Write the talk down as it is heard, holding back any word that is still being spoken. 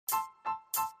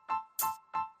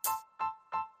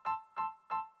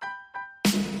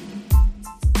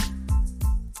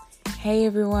Hey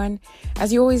everyone.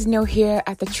 As you always know, here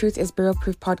at the Truth is Barrel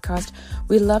Proof podcast,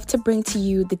 we love to bring to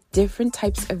you the different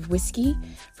types of whiskey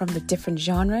from the different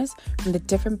genres, from the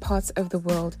different parts of the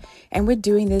world. And we're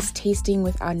doing this tasting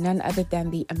with our none other than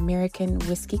the American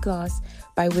Whiskey Glass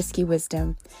by Whiskey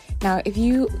Wisdom. Now, if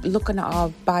you look on our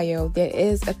bio, there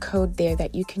is a code there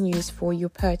that you can use for your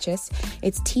purchase.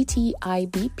 It's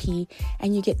TTIBP,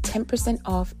 and you get 10%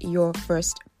 off your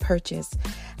first purchase.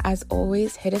 As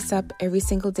always, hit us up every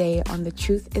single day on the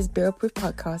Truth is Barrel Proof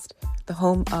podcast, the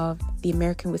home of the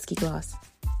American Whiskey Glass.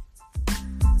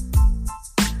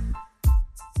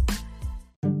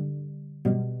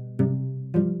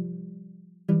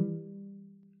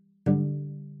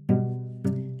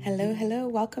 Hello,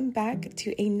 welcome back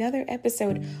to another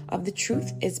episode of The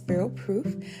Truth is Barrel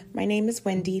Proof. My name is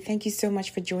Wendy. Thank you so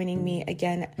much for joining me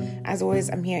again. As always,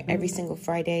 I'm here every single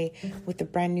Friday with a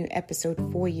brand new episode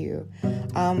for you.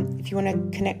 If you want to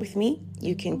connect with me,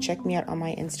 you can check me out on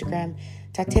my Instagram,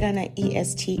 Tatirana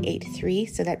EST83.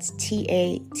 So that's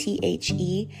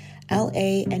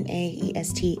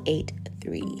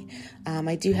TATHELANAEST83.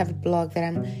 I do have a blog that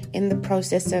I'm in the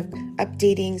process of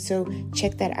updating, so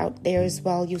check that out there as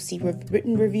well. You'll see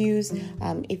written reviews.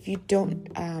 If you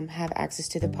don't have access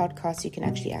to the podcast, you can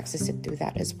actually access it through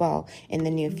that as well in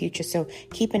the near future, so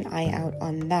keep an eye out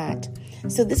on that.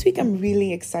 So this week I'm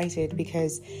really excited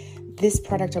because this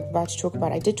product I'm about to talk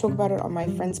about, I did talk about it on my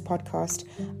friend's podcast,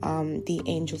 the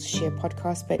Angels Share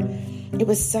podcast, but it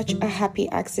was such a happy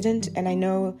accident. And I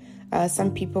know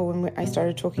some people, when I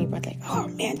started talking about, like, oh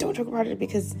man, don't talk about it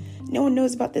because no one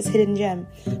knows about this hidden gem.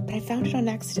 But I found it on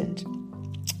accident.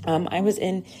 I was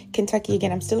in Kentucky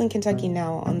again. I'm still in Kentucky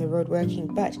now on the road working,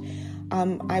 but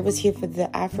I was here for the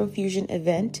Afrofusion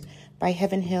event by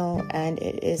Heaven Hill, and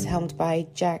it is helmed by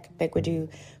Jack Begwadu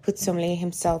Hutsomle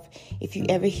himself. If you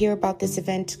ever hear about this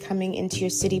event coming into your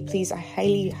city, please, I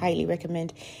highly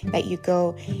recommend that you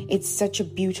go. It's such a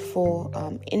beautiful,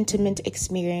 intimate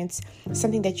experience,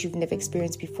 something that you've never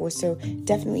experienced before. So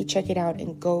definitely check it out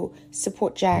and go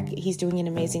support Jack. He's doing an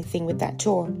amazing thing with that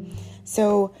tour.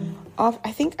 So I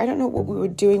don't know what we were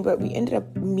doing, but we ended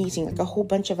up meeting, like a whole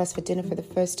bunch of us, for dinner for the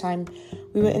first time.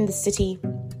 We were in the city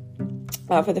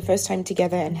for the first time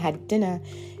together and had dinner.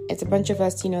 It's a bunch of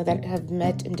us, that have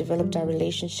met and developed our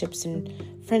relationships and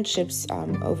friendships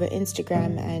over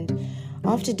Instagram. And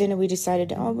after dinner, we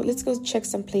decided, let's go check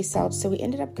some place out. So we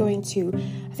ended up going to,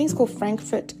 I think it's called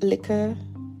Frankfurt Liquor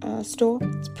Store.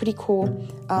 It's pretty cool.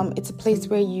 It's a place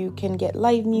where you can get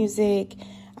live music,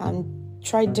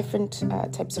 try different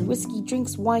types of whiskey,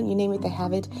 drinks, wine, you name it, they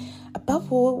have it.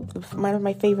 Above all, one of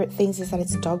my favorite things is that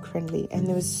it's dog friendly, and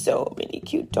there was so many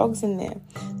cute dogs in there.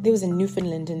 There was a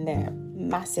Newfoundland in there,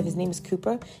 massive. His name is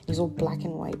Cooper. He was all black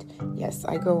and white. Yes,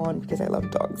 I go on because I love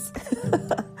dogs.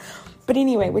 But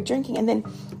anyway, we're drinking, and then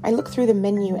I look through the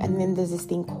menu, and then there's this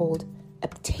thing called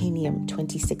Obtainium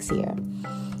 26 here.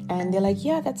 And they're like,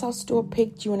 yeah, that's our store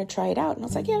pick. Do you want to try it out? And I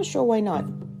was like, yeah, sure, why not?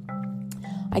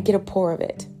 I get a pour of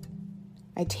it.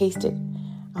 I taste it.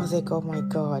 I was like, oh my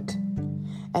God.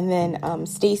 And then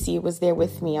Stacy was there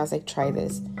with me. I was like, try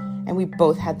this. And we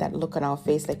both had that look on our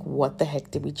face like, what the heck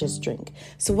did we just drink?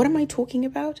 So what am I talking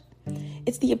about?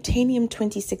 It's the Obtainium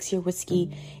 26-year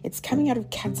whiskey. It's coming out of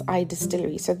Cat's Eye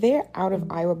Distillery. So they're out of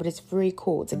Iowa, but it's very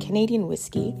cool. It's a Canadian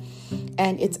whiskey,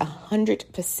 and it's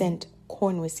 100%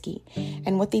 corn whiskey.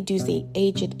 And what they do is they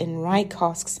age it in rye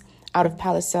casks out of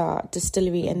Palliser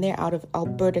Distillery, and they're out of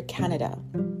Alberta, Canada.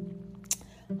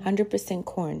 100%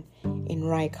 corn in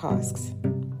rye casks.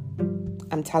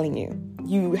 I'm telling you,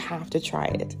 you have to try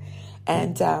it.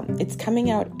 And it's coming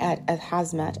out at a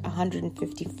hazmat,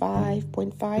 155.5,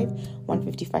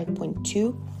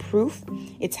 155.2 proof.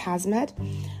 It's hazmat.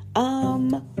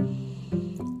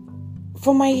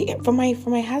 For my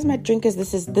hazmat drinkers,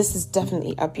 this is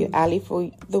definitely up your alley.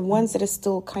 For the ones that are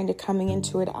still kind of coming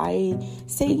into it, I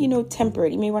say, temper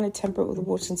it. You may want to temper it with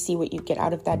water and see what you get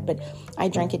out of that. But I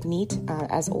drank it neat,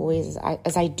 as always,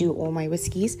 as I do all my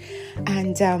whiskeys.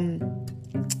 And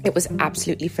it was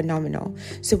absolutely phenomenal.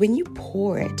 So when you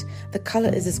pour it, the color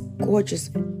is this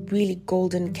gorgeous, really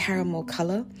golden caramel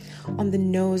color. On the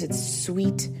nose, it's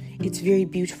sweet. It's very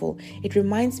beautiful. It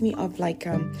reminds me of like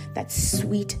that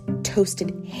sweet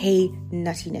toasted hay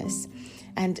nuttiness.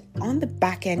 And on the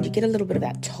back end, you get a little bit of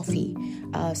that toffee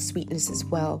sweetness as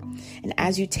well. And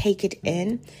as you take it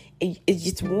in,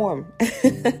 It's warm.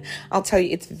 I'll tell you,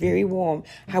 it's very warm.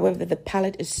 However, the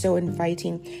palate is so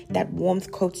inviting. That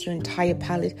warmth coats your entire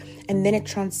palate, and then it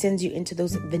transcends you into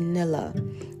those vanilla.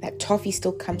 That toffee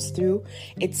still comes through.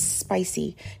 It's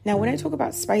spicy. Now, when I talk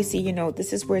about spicy,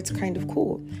 this is where it's kind of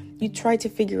cool. You try to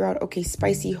figure out, okay,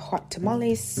 spicy hot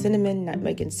tamales, cinnamon,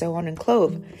 nutmeg, and so on, and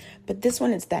clove. But this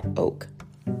one is that oak.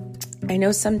 I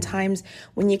know sometimes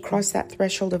when you cross that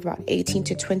threshold of about 18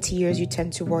 to 20 years, you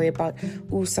tend to worry about,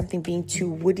 something being too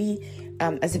woody,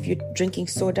 as if you're drinking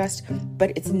sawdust,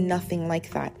 but it's nothing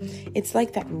like that. It's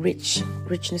like that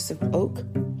richness of oak.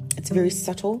 It's very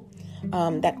subtle.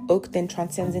 That oak then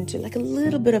transcends into like a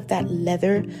little bit of that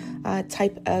leather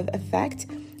type of effect,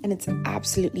 and it's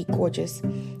absolutely gorgeous.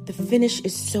 The finish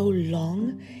is so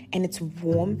long and it's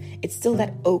warm. It's still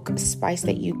that oak spice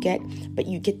that you get, but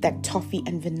you get that toffee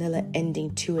and vanilla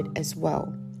ending to it as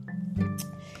well.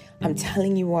 I'm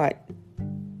telling you what,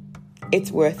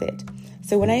 it's worth it.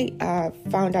 So when I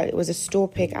found out it was a store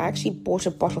pick, I actually bought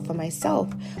a bottle for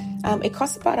myself. It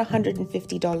costs about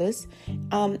 $150.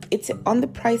 It's on the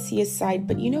pricier side,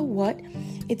 but you know what?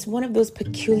 It's one of those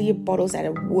peculiar bottles that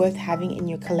are worth having in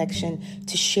your collection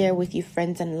to share with your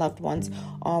friends and loved ones,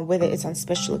 whether it's on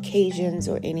special occasions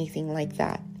or anything like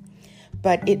that.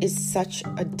 But it is such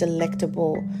a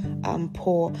delectable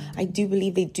pour. I do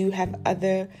believe they do have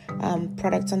other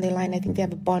products on their line. I think they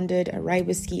have a bonded, a rye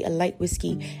whiskey, a light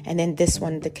whiskey, and then this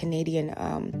one, the Canadian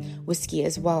whiskey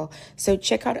as well. So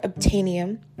check out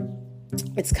Obtainium.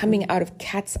 It's coming out of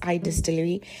Cat's Eye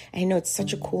Distillery. I know it's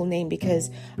such a cool name because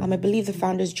I believe the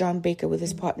founder is John Baker with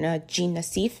his partner Jean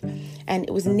Nassif, and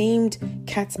it was named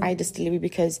Cat's Eye Distillery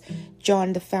because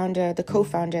John, the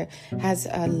co-founder, has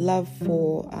a love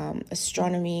for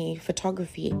astronomy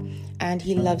photography, and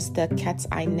he loves the Cat's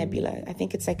Eye Nebula. I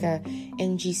think it's like a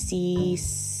NGC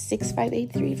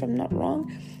 6583 if I'm not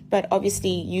wrong. But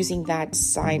obviously using that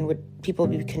sign people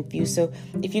would be confused. So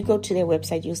if you go to their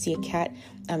website, you'll see a cat.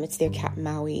 It's their cat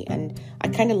Maui. And I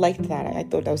kind of liked that. I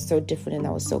thought that was so different and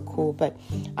that was so cool. But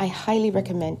I highly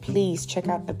recommend, please check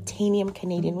out Obtainium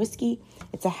Canadian Whiskey.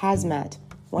 It's a hazmat,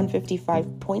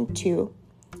 155.2,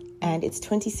 and it's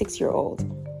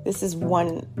 26-year-old. This is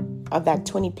one of that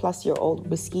 20-plus-year-old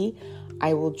whiskey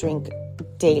I will drink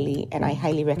daily, and I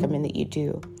highly recommend that you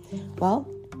do. Well,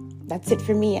 that's it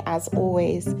for me. As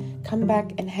always, come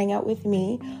back and hang out with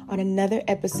me on another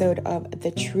episode of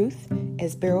The Truth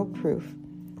is Barrel Proof.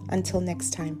 Until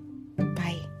next time,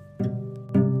 bye.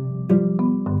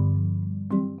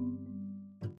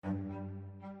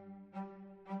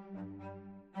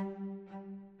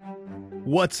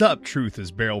 What's up, Truth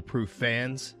is Barrel Proof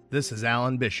fans? This is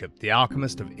Alan Bishop, the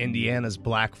alchemist of Indiana's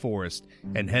Black Forest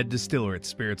and head distiller at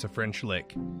Spirits of French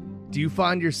Lick. Do you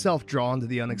find yourself drawn to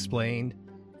the unexplained?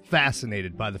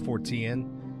 Fascinated by the Fortean,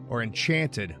 or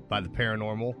enchanted by the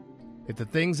paranormal? If the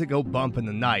things that go bump in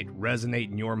the night resonate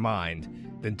in your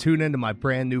mind, then tune into my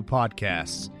brand new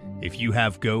podcasts, If You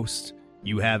Have Ghosts,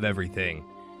 You Have Everything,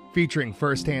 featuring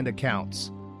first-hand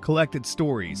accounts, collected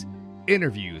stories,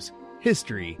 interviews,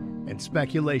 history, and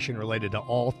speculation related to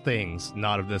all things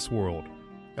not of this world.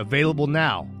 Available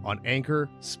now on Anchor,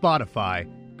 Spotify,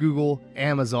 Google,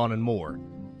 Amazon, and more.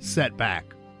 Set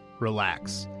back,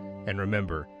 relax, and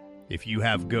remember, if you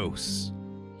have ghosts,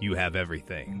 you have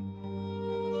everything.